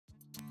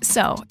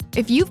So,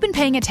 if you've been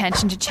paying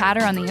attention to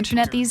chatter on the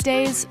internet these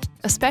days,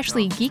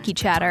 especially geeky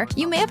chatter,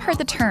 you may have heard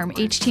the term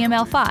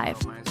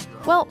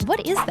HTML5. Well,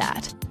 what is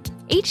that?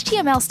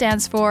 HTML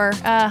stands for,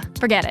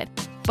 forget it.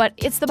 But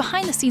it's the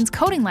behind-the-scenes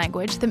coding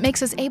language that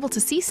makes us able to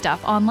see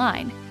stuff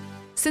online.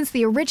 Since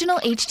the original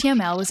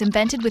HTML was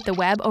invented with the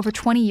web over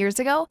 20 years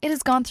ago, it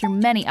has gone through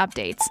many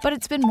updates, but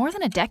it's been more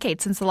than a decade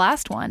since the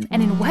last one,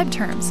 and in web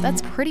terms,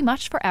 that's pretty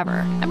much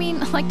forever. I mean,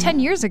 like 10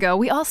 years ago,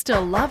 we all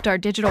still loved our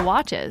digital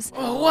watches.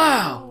 Oh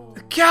wow,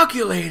 a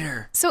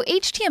calculator! So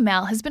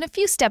HTML has been a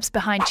few steps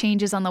behind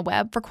changes on the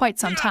web for quite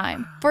some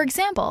time. For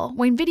example,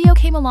 when video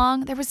came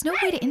along, there was no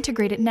way to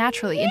integrate it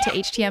naturally into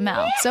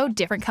HTML, so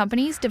different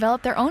companies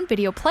developed their own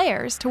video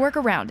players to work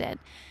around it.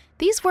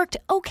 These worked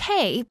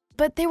okay,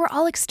 but they were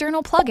all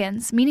external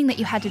plugins, meaning that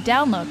you had to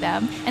download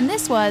them, and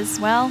this was,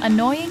 well,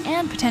 annoying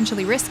and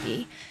potentially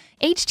risky.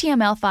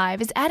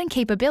 HTML5 is adding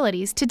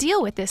capabilities to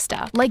deal with this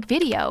stuff, like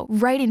video,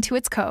 right into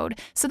its code,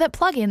 so that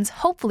plugins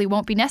hopefully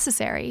won't be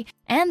necessary.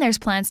 And there's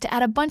plans to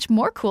add a bunch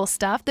more cool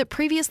stuff that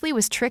previously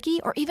was tricky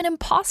or even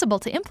impossible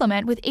to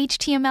implement with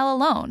HTML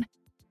alone.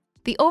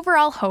 The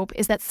overall hope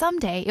is that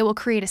someday it will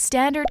create a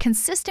standard,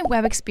 consistent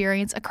web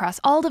experience across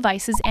all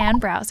devices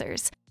and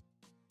browsers.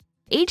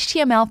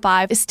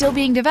 HTML5 is still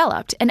being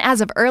developed, and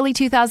as of early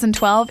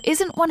 2012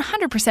 isn't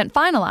 100%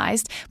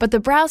 finalized, but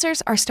the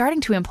browsers are starting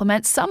to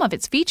implement some of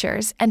its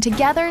features, and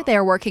together they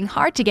are working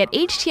hard to get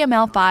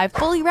HTML5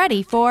 fully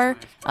ready for,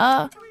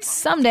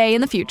 someday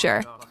in the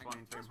future.